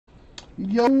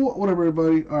Yo, what up,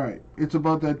 everybody? Alright, it's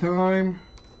about that time.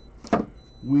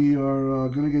 We are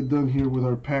going to get done here with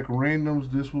our pack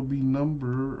randoms. This will be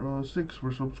number 6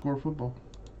 for Some Score Football.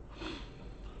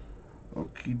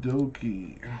 Okie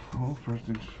dokie. Well, first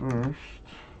things first.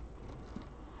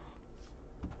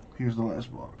 Here's the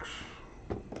last box.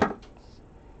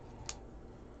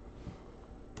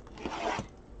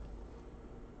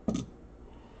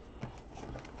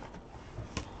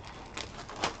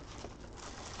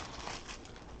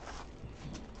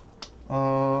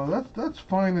 That's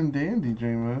fine and dandy,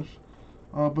 James.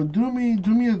 But do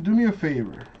me a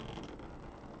favor.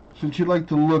 Since you like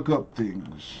to look up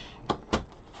things,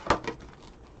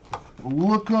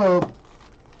 look up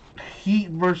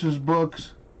Heat versus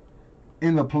Bucks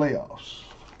in the playoffs.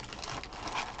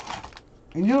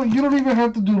 And you don't even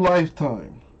have to do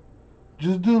lifetime.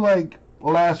 Just do like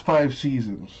last 5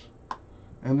 seasons,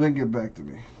 and then get back to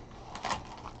me.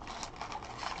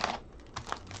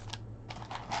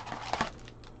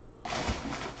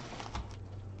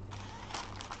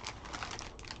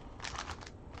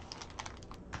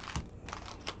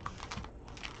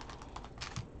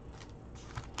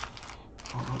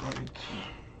 Alright.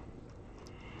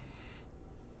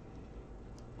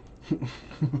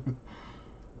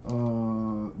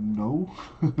 No.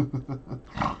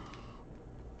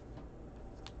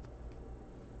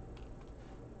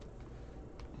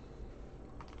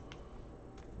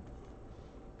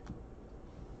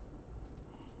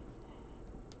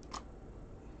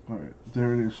 Alright,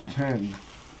 there it is, 10.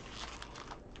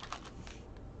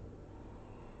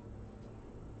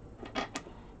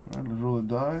 Alright, let's roll a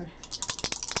die.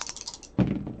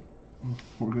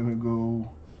 We're gonna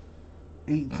go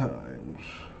 8 times.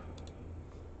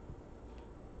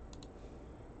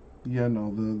 Yeah, no,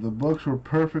 the Bucks were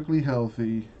perfectly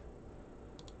healthy.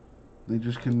 They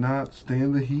just cannot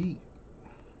stand the heat.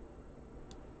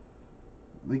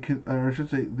 They could, or I should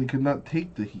say, they could not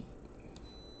take the heat.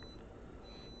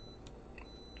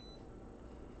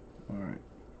 Alright.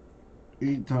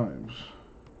 8 times.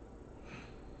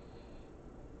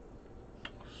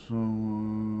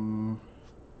 So,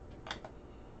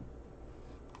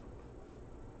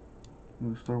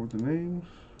 let's start with the names,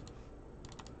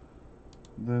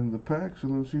 then the packs,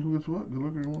 and then see who gets what. Good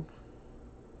luck, everyone.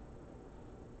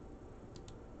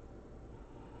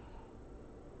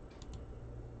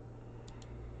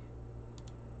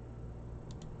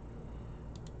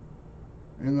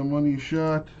 And the money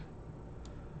shot,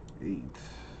 8.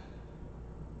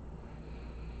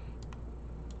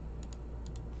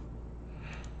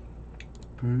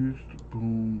 Paste,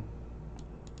 boom.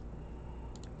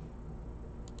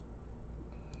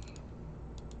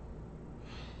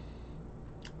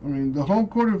 I mean, the home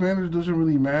court advantage doesn't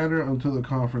really matter until the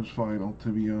conference final, to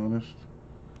be honest.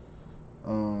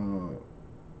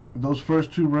 Those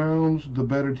first 2 rounds, the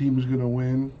better team is going to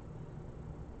win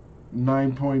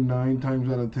 9.9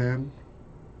 times out of 10.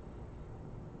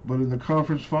 But in the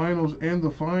conference finals and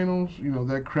the finals, you know,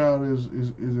 that crowd is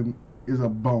a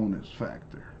bonus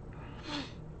factor.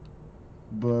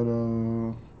 But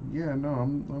yeah, no,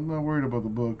 I'm not worried about the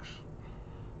Bucks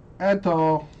at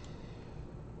all.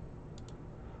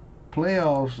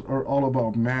 Playoffs are all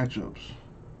about matchups,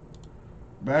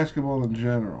 basketball in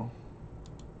general,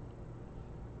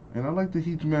 and I like the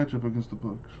Heat's matchup against the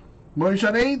Bucks. Money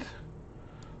shot 8,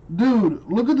 dude.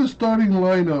 Look at the starting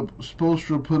lineup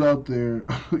Spoelstra put out there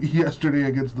yesterday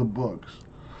against the Bucks.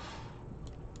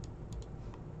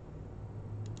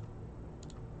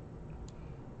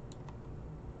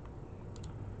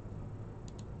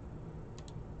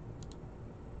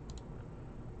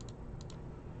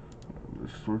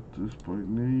 Let's sort this by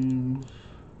names.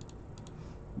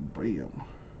 Bam.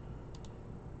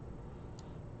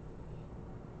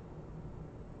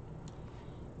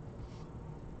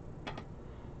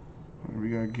 We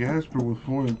got Gasper with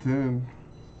 4 and 10.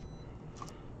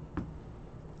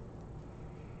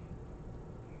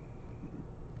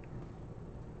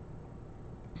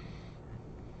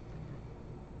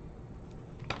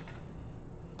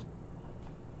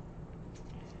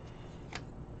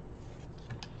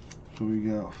 So we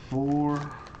got 4,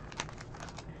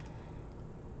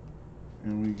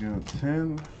 and we got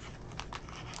 10.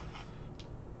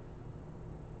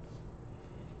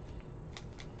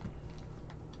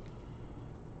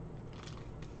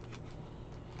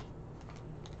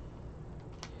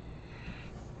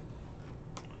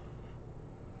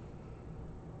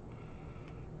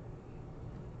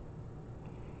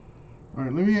 All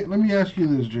right, let me ask you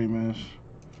this, J-Mass.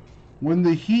 When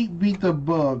the Heat beat the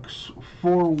Bucks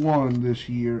 4-1 this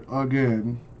year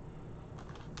again,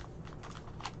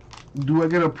 do I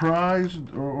get a prize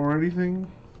or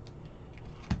anything?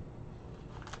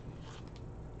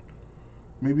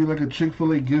 Maybe like a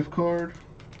Chick-fil-A gift card.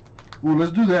 Well,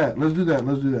 let's do that. Let's do that.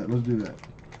 Let's do that. Let's do that.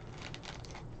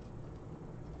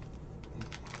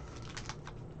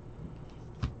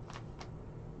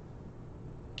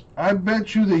 I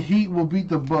bet you the Heat will beat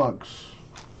the Bucks.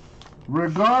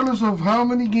 Regardless of how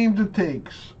many games it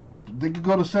takes. They could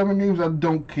go to 7 games, I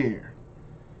don't care.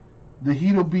 The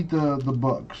Heat will beat the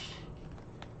Bucks.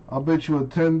 I'll bet you a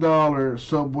 $10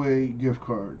 Subway gift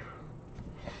card.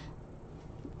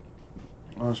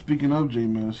 Speaking of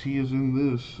J-Mass, he is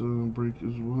in this break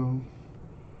as well.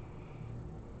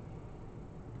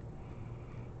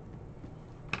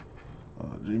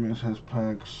 J-Mass has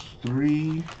packs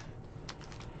 3,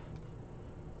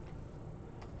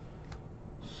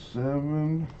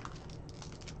 7,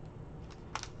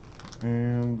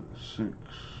 and 6.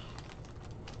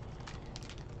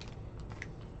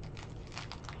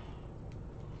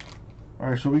 All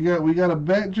right, so we got a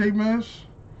bet, J-Mass.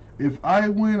 If I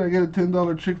win, I get a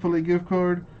 $10 Chick-fil-A gift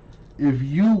card. If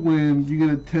you win, you get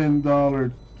a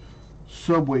 $10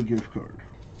 Subway gift card.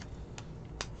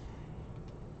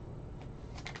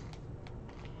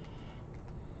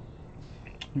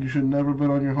 You should never bet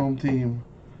on your home team.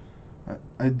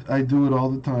 I do it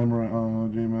all the time, right,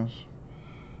 J-Mass.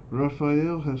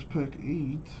 Raphael has pack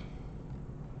 8.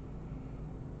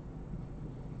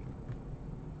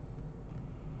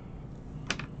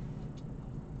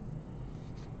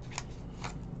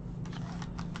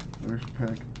 There's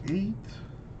pack 8.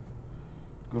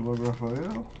 Good luck,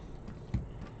 Raphael.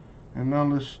 And now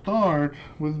let's start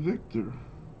with Victor.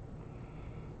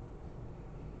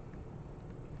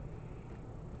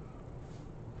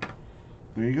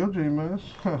 There you go, J-Mass.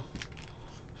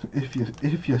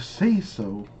 If you say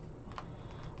so.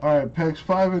 All right, packs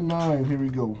 5 and 9. Here we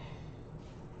go.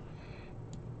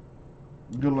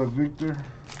 Good luck, Victor.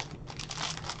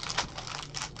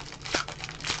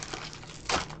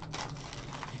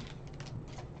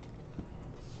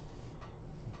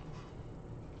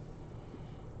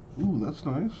 Ooh, that's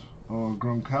nice.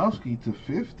 Gronkowski to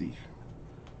 50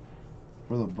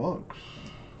 for the Bucks.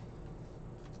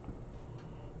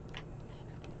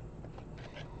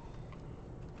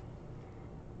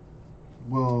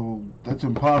 Well, that's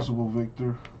impossible,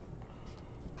 Victor.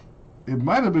 It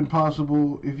might have been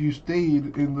possible if you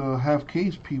stayed in the half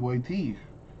case PYT,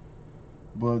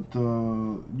 but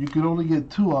you could only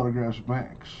get 2 autographs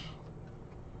max.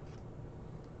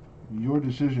 Your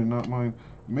decision, not mine.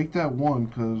 Make that 1,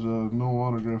 because no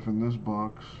autograph in this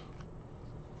box.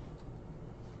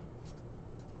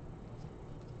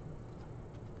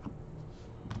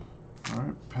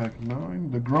 Alright, pack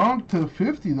 9. The Gronk to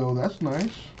 50, though. That's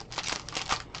nice.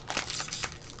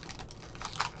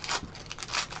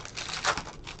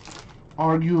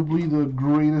 Arguably the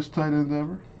greatest tight end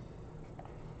ever.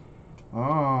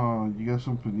 Ah, you got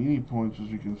some Panini points, as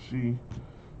you can see.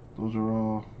 Those are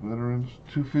all veterans.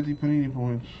 250 Panini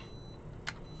points.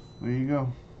 There you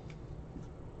go.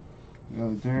 You got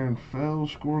a Darren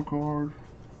Fells scorecard.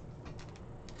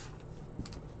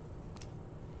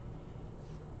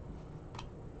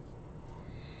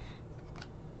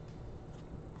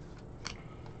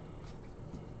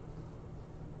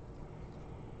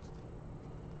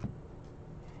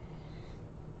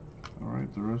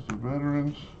 Alright, the rest are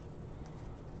veterans.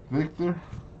 Victor,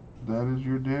 that is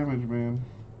your damage, man.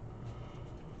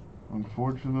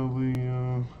 Unfortunately,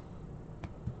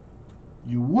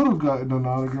 you would have gotten an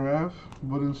autograph,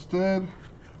 but instead,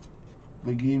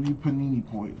 they gave you Panini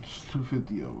points,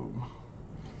 250 of them,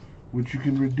 which you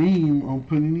can redeem on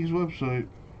Panini's website.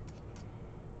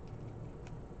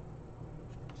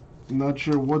 Not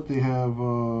sure what they have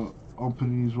on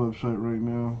Panini's website right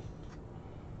now.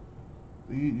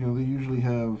 They usually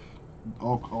have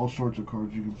all sorts of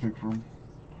cards you can pick from.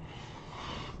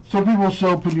 Some people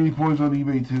sell Panini points on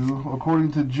eBay too.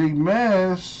 According to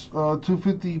J-Mass,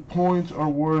 250 points are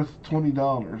worth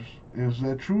 $20. Is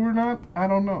that true or not? I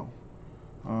don't know.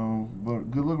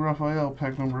 But good luck, Raphael,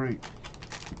 pack number 8.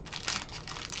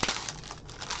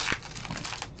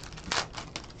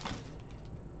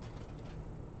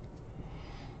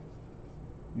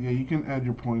 Yeah, you can add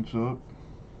your points up.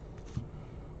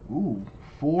 Ooh,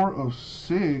 4 of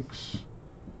 6.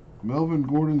 Melvin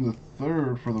Gordon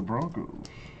III for the Broncos.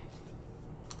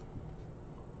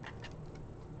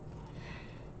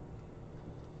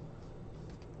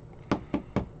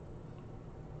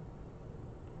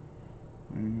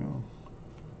 There you go.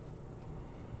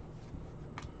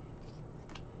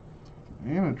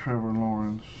 And a Trevor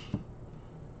Lawrence.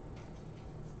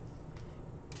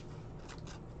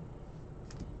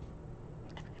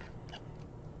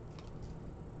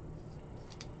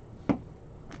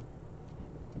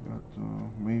 Got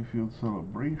Mayfield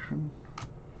celebration.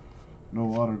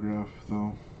 No autograph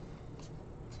though.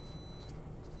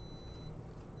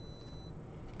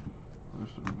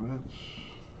 Rest of the vets.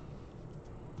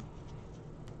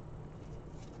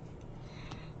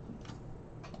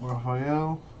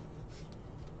 Raphael.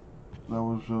 That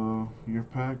was your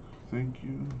pack. Thank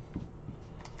you.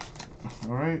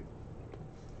 Alright.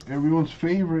 Everyone's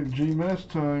favorite JMass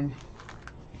time.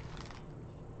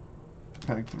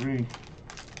 Pack 3.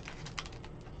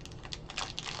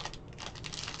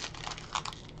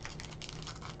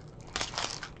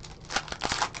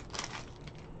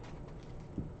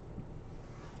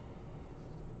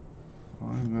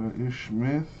 I got an Ish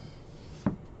Smith.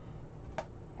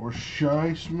 Or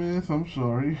Shy Smith, I'm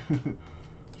sorry.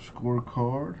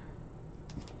 Scorecard.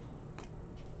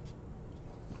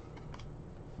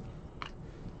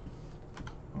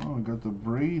 Oh, I got the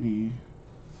Brady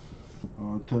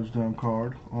touchdown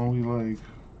card. Only like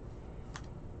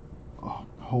a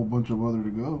whole bunch of other to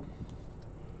go.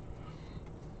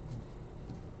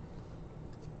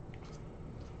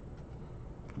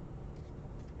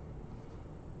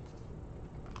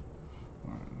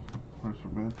 Alright, first for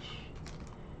bets.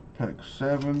 Pack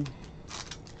 7.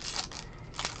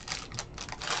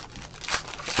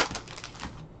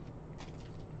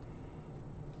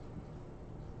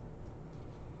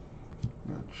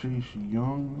 Got Chase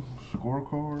Young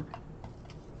scorecard.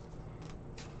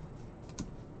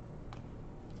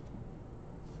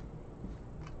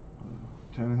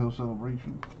 Tannehill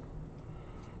celebration.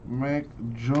 Mac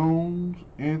Jones,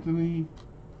 Anthony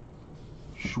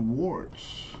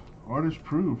Schwartz, artist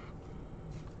proof.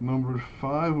 Number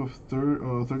 5 of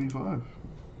 35.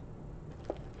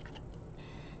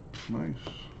 Nice.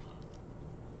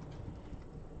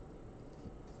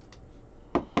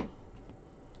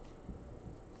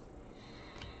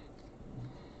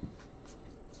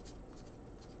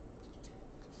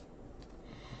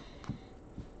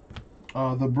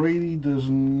 The Brady does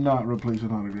not replace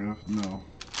an autograph. No.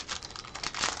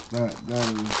 That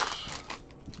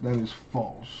is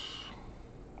false.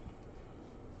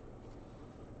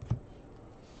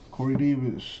 Corey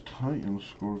Davis, Titans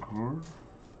scorecard.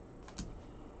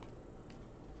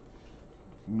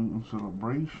 Newton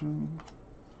celebration.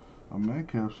 A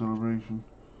Metcalf celebration.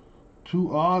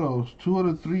 2 autos. 2 out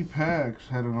of 3 packs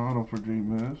had an auto for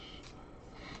JMass.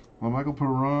 Michael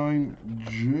Perrine,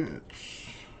 Jets.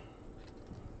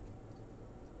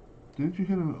 Didn't you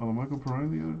hit a Michael Perrine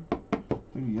the other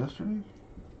thing yesterday?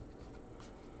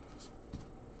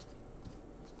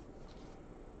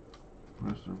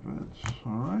 Rest of bets.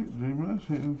 Alright, JMass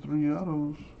hitting 3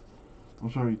 autos.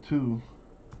 I'm sorry, 2.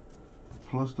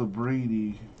 Plus the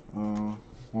Brady 1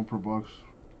 per box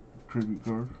tribute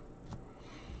card.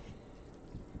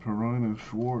 Perrine and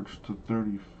Schwartz to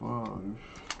 35.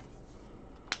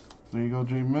 There you go,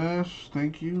 JMass.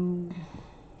 Thank you.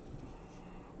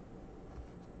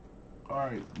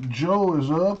 Alright, Joe is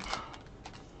up.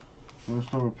 Let's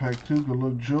start with pack 2. Good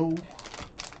luck, Joe.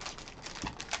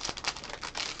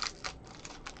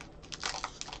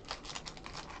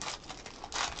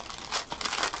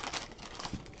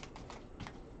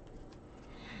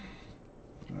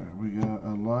 Alright, we got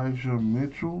Elijah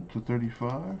Mitchell to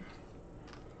 35.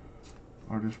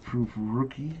 Artist proof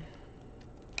rookie.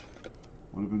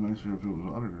 Would have been nicer if it was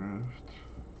autographed.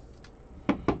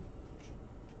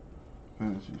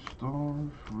 Fantasy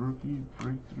Stars, rookie,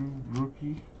 breakthrough,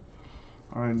 rookie.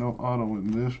 Alright, no auto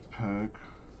in this pack.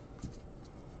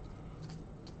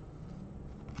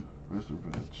 Rest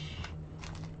of bets.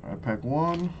 Alright, pack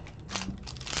 1.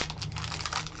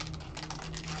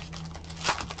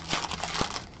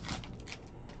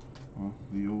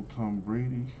 The old Tom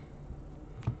Brady.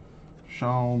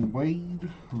 Sean Wade,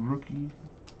 rookie.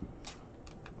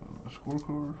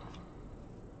 Scorecard.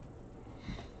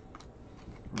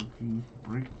 Rookie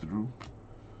breakthrough.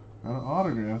 Got an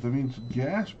autograph. That means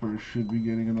Gasper should be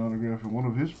getting an autograph in one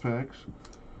of his packs.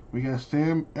 We got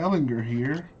Sam Ehlinger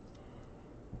here,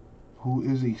 who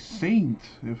is a Saint,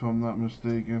 if I'm not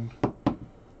mistaken.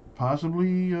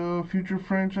 Possibly a future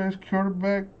franchise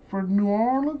quarterback for New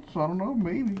Orleans. I don't know.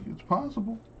 Maybe. It's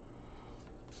possible.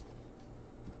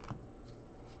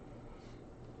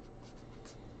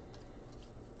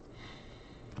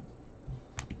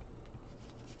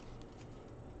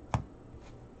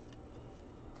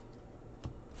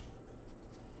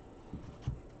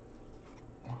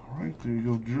 There you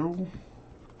go, Joe.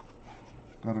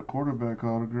 Got a quarterback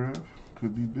autograph.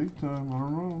 Could be big time. I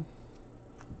don't know.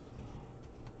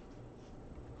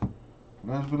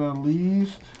 Last but not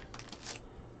least,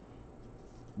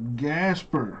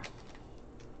 Gasper.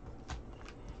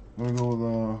 Gonna go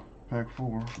with pack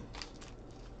 4.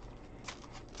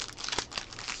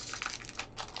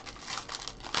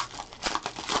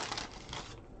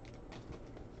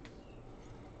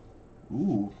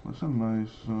 Ooh, that's a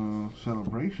nice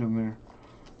celebration there.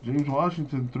 James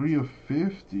Washington, 3 of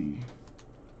 50. We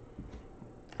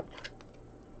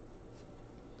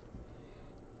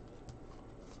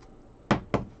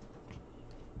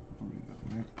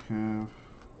got Metcalf,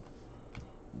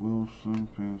 Wilson,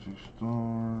 Fancy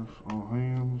Stars, all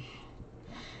hands.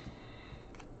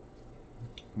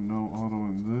 No auto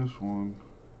in this one.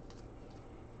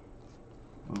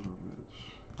 Those are bits.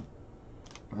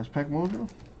 Last pack mojo,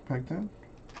 pack 10.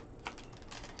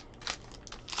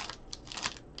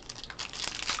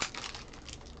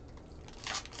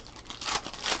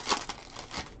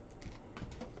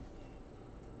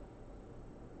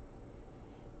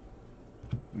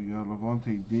 We got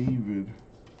Levante David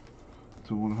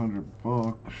to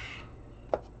 $100.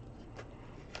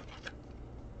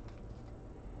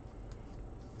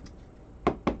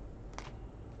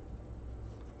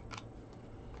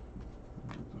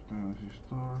 Fantasy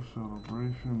Star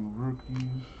Celebration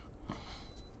rookies.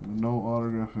 No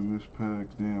autograph in this pack.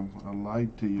 Damn, I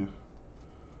lied to you,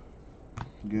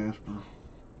 Gasper.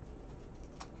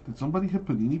 Did somebody hit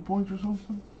Panini points or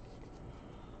something?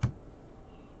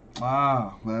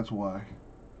 Ah, that's why.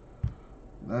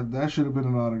 That should have been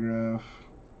an autograph.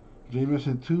 Jameis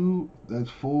hit 2. That's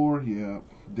 4. Yeah.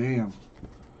 Damn.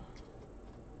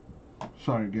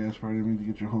 Sorry, Gasper. I didn't mean to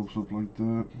get your hopes up like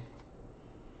that.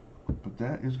 But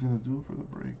that is going to do it for the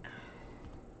break.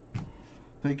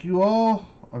 Thank you all.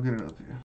 I'll get it out to you.